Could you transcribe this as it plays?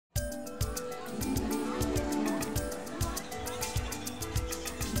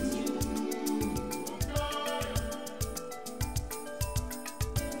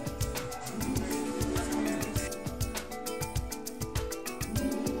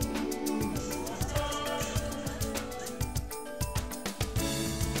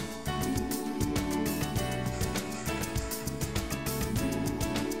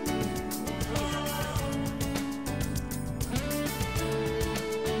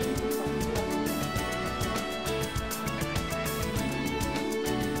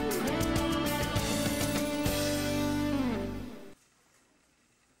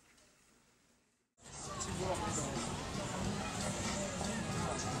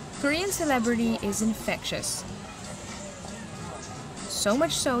Korean celebrity is infectious. So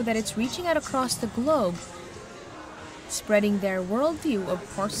much so that it's reaching out across the globe, spreading their worldview of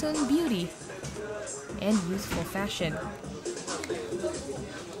porcelain beauty and youthful fashion.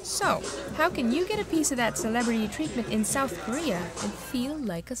 So, how can you get a piece of that celebrity treatment in South Korea and feel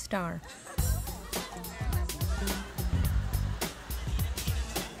like a star?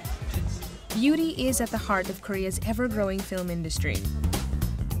 Beauty is at the heart of Korea's ever-growing film industry.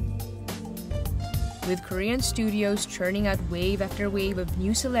 With Korean studios churning out wave after wave of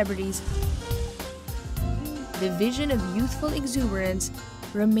new celebrities, the vision of youthful exuberance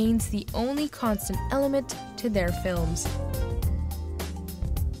remains the only constant element to their films.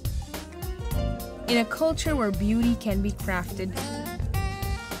 In a culture where beauty can be crafted,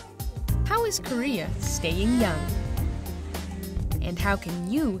 how is Korea staying young? And how can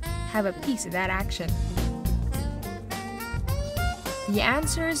you have a piece of that action? The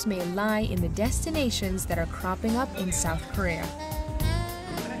answers may lie in the destinations that are cropping up in South Korea.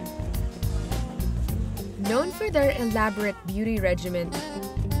 Known for their elaborate beauty regimen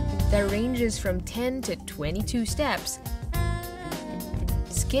that ranges from 10 to 22 steps,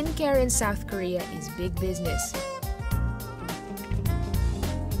 skincare in South Korea is big business.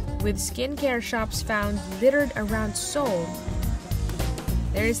 With skincare shops found littered around Seoul,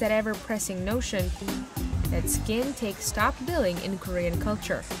 there is that ever-pressing notion that skin takes top billing in Korean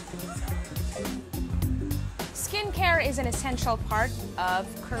culture. Skincare is an essential part of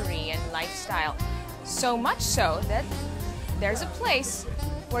Korean lifestyle. So much so that there's a place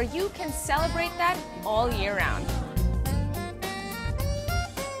where you can celebrate that all year round.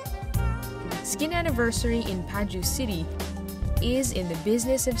 Skin Anniversary in Paju City is in the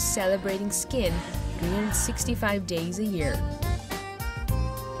business of celebrating skin 365 days a year.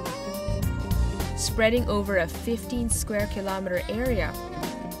 Spreading over a 15 square kilometer area,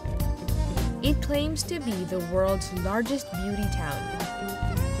 it claims to be the world's largest beauty town,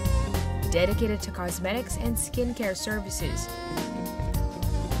 dedicated to cosmetics and skincare services.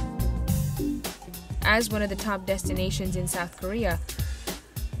 As one of the top destinations in South Korea,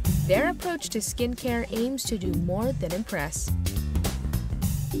 their approach to skincare aims to do more than impress.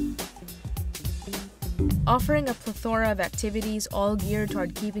 Offering a plethora of activities all geared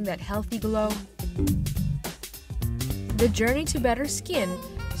toward keeping that healthy glow, the journey to better skin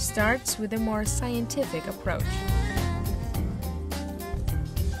starts with a more scientific approach.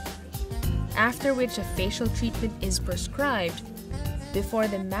 After which a facial treatment is prescribed before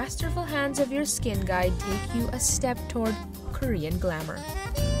the masterful hands of your skin guide take you a step toward Korean glamour.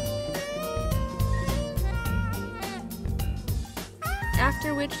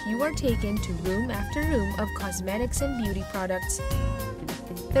 After which you are taken to room after room of cosmetics and beauty products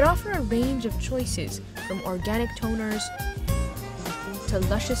that offer a range of choices from organic toners to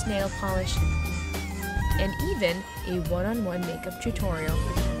luscious nail polish and even a one-on-one makeup tutorial.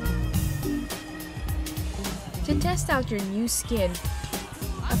 To test out your new skin,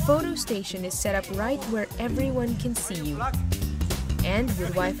 a photo station is set up right where everyone can see you. And with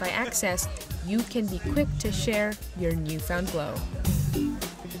Wi-Fi access, you can be quick to share your newfound glow.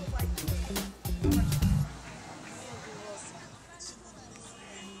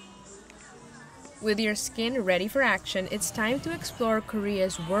 With your skin ready for action, it's time to explore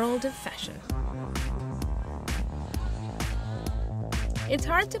Korea's world of fashion. It's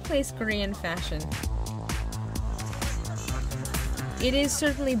hard to place Korean fashion. It is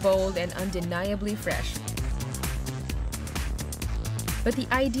certainly bold and undeniably fresh. But the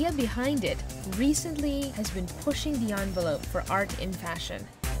idea behind it recently has been pushing the envelope for art in fashion.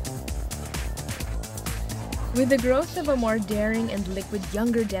 With the growth of a more daring and liquid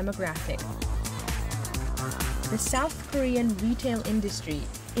younger demographic, the South Korean retail industry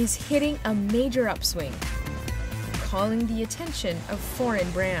is hitting a major upswing, calling the attention of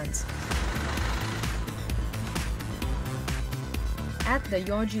foreign brands. At the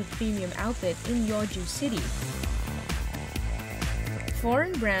Yeoju Premium Outlet in Yeoju City,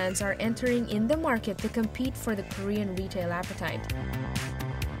 foreign brands are entering in the market to compete for the Korean retail appetite.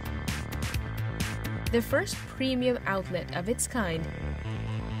 The first premium outlet of its kind,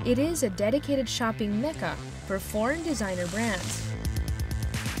 it is a dedicated shopping mecca for foreign designer brands.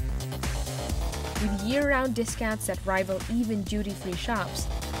 With year-round discounts that rival even duty-free shops,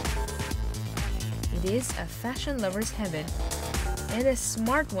 it is a fashion lover's heaven, and a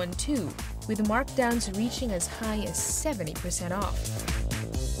smart one too, with markdowns reaching as high as 70% off.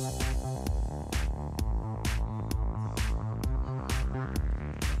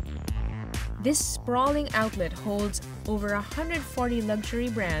 This sprawling outlet holds over 140 luxury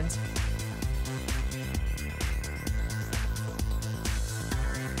brands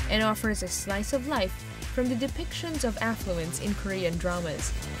and offers a slice of life from the depictions of affluence in Korean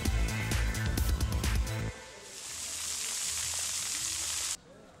dramas.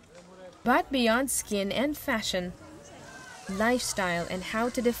 But beyond skin and fashion, lifestyle and how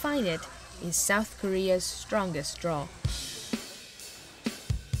to define it is South Korea's strongest draw.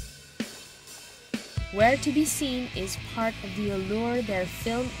 Where to be seen is part of the allure their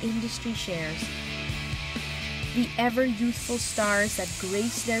film industry shares. The ever-youthful stars that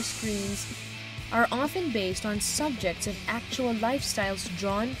grace their screens are often based on subjects of actual lifestyles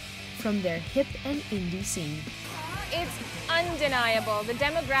drawn from their hip and indie scene. It's undeniable. The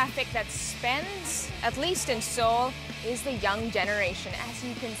demographic that spends, at least in Seoul, is the young generation. As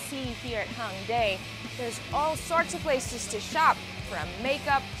you can see here at Hongdae, there's all sorts of places to shop, from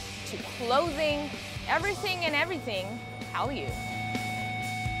makeup to clothing, everything and everything Hallyu.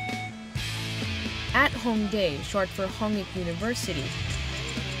 At Hongdae, short for Hongik University,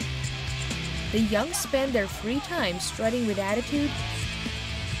 the young spend their free time strutting with attitude,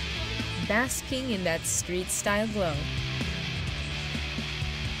 basking in that street-style glow.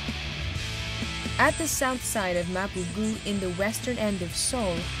 At the south side of Mabugu in the western end of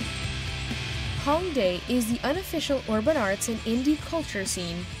Seoul, Hongdae is the unofficial urban arts and indie culture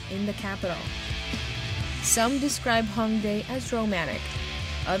scene in the capital. Some describe Hongdae as romantic,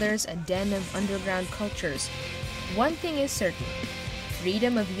 others a den of underground cultures. One thing is certain,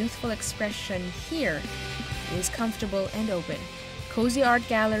 freedom of youthful expression here is comfortable and open. Cozy art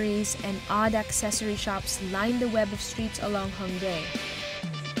galleries and odd accessory shops line the web of streets along Hongdae.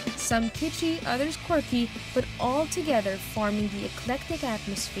 Some kitschy, others quirky, but all together forming the eclectic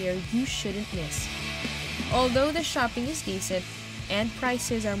atmosphere you shouldn't miss. Although the shopping is decent and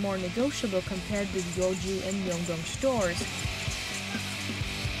prices are more negotiable compared with Yeoju and Myeongdong stores,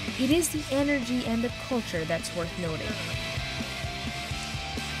 it is the energy and the culture that's worth noting.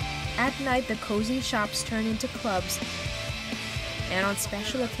 At night, the cozy shops turn into clubs, and on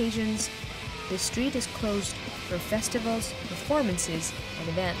special occasions, the street is closed for festivals, performances, and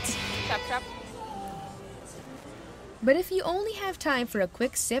events. Chop, chop. But if you only have time for a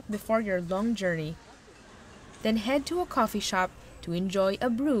quick sip before your long journey, then head to a coffee shop to enjoy a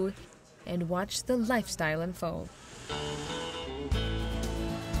brew and watch the lifestyle unfold.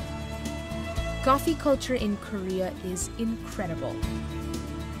 Coffee culture in Korea is incredible.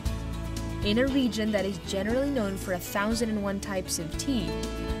 In a region that is generally known for 1,001 types of tea,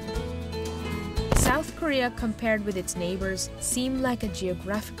 South Korea, compared with its neighbors, seemed like a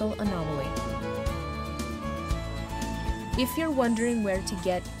geographical anomaly. If you're wondering where to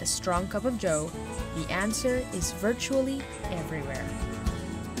get a strong cup of joe, the answer is virtually everywhere.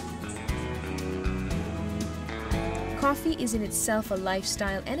 Coffee is in itself a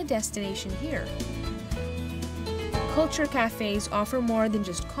lifestyle and a destination here. Culture cafes offer more than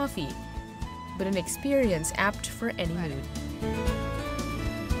just coffee, but an experience apt for any mood.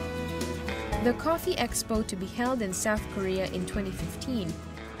 The Coffee Expo, to be held in South Korea in 2015,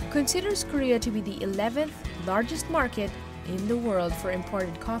 considers Korea to be the 11th largest market in the world for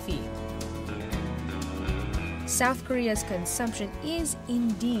imported coffee. South Korea's consumption is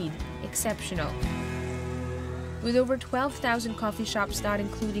indeed exceptional. With over 12,000 coffee shops, not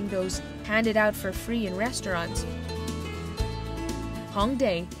including those handed out for free in restaurants,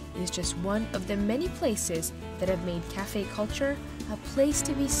 Hongdae is just one of the many places that have made cafe culture a place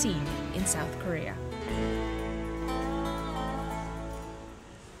to be seen in South Korea.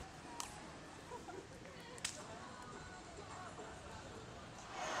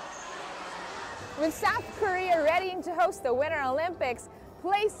 With South Korea readying to host the Winter Olympics,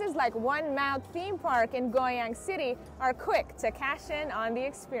 places like One Mount Theme Park in Goyang City are quick to cash in on the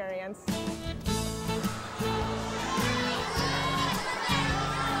experience.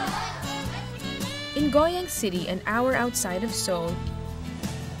 In Goyang City, an hour outside of Seoul,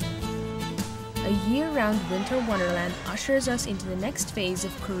 a year-round winter wonderland ushers us into the next phase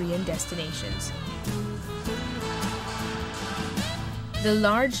of Korean destinations. The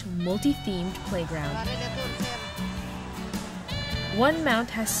large, multi-themed playground. One Mount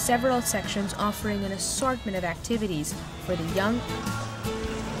has several sections offering an assortment of activities for the young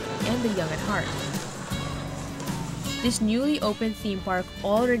and the young at heart. This newly opened theme park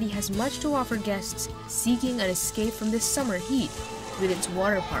already has much to offer guests seeking an escape from the summer heat with its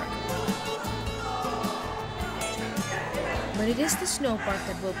water park. But it is the snow park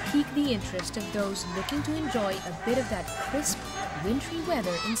that will pique the interest of those looking to enjoy a bit of that crisp, wintry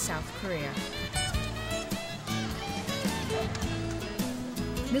weather in South Korea.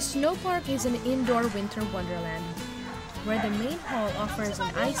 The snow park is an indoor winter wonderland where the main hall offers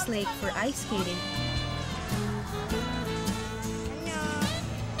an ice lake for ice skating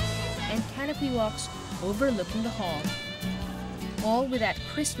canopy walks overlooking the hall, all with that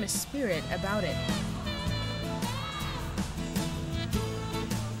Christmas spirit about it.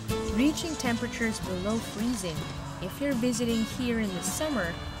 Reaching temperatures below freezing if you're visiting here in the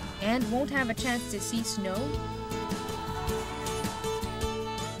summer and won't have a chance to see snow,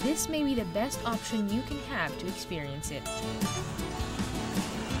 this may be the best option you can have to experience it.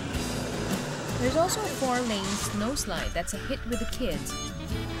 There's also a 4-lane snow slide that's a hit with the kids,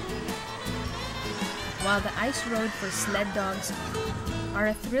 while the ice road for sled dogs are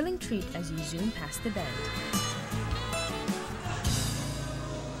a thrilling treat as you zoom past the bend.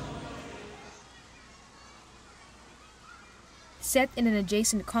 Set in an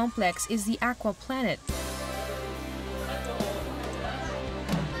adjacent complex is the Aqua Planet,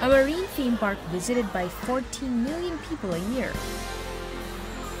 a marine theme park visited by 14 million people a year.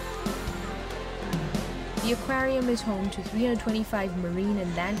 The aquarium is home to 325 marine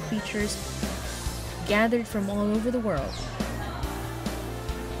and land creatures gathered from all over the world.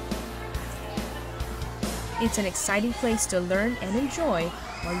 It's an exciting place to learn and enjoy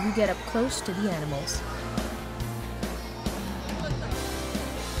while you get up close to the animals.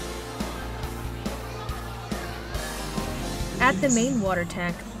 At the main water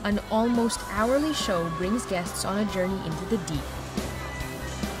tank, an almost hourly show brings guests on a journey into the deep.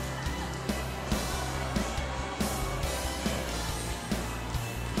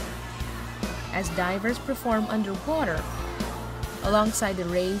 As divers perform underwater, alongside the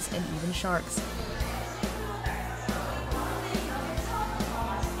rays and even sharks.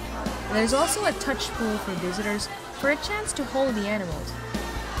 There's also a touch pool for visitors for a chance to hold the animals.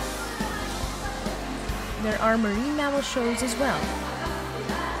 There are marine mammal shows as well,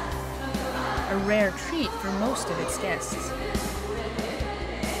 a rare treat for most of its guests.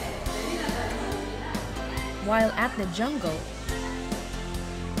 While at the jungle,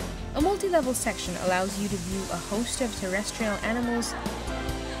 a multi-level section allows you to view a host of terrestrial animals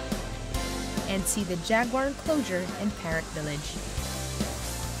and see the jaguar enclosure and parrot village.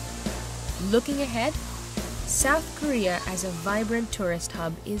 Looking ahead, South Korea as a vibrant tourist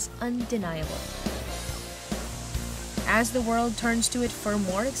hub is undeniable. As the world turns to it for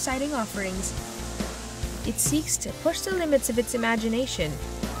more exciting offerings, it seeks to push the limits of its imagination,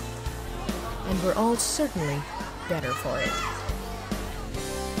 and we're all certainly better for it.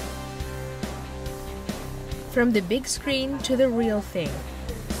 From the big screen to the real thing,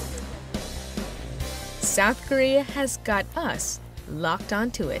 South Korea has got us locked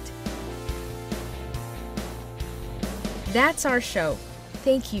onto it. That's our show.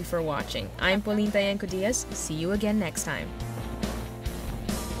 Thank you for watching. I'm Pauline Tayanco Diaz. See you again next time.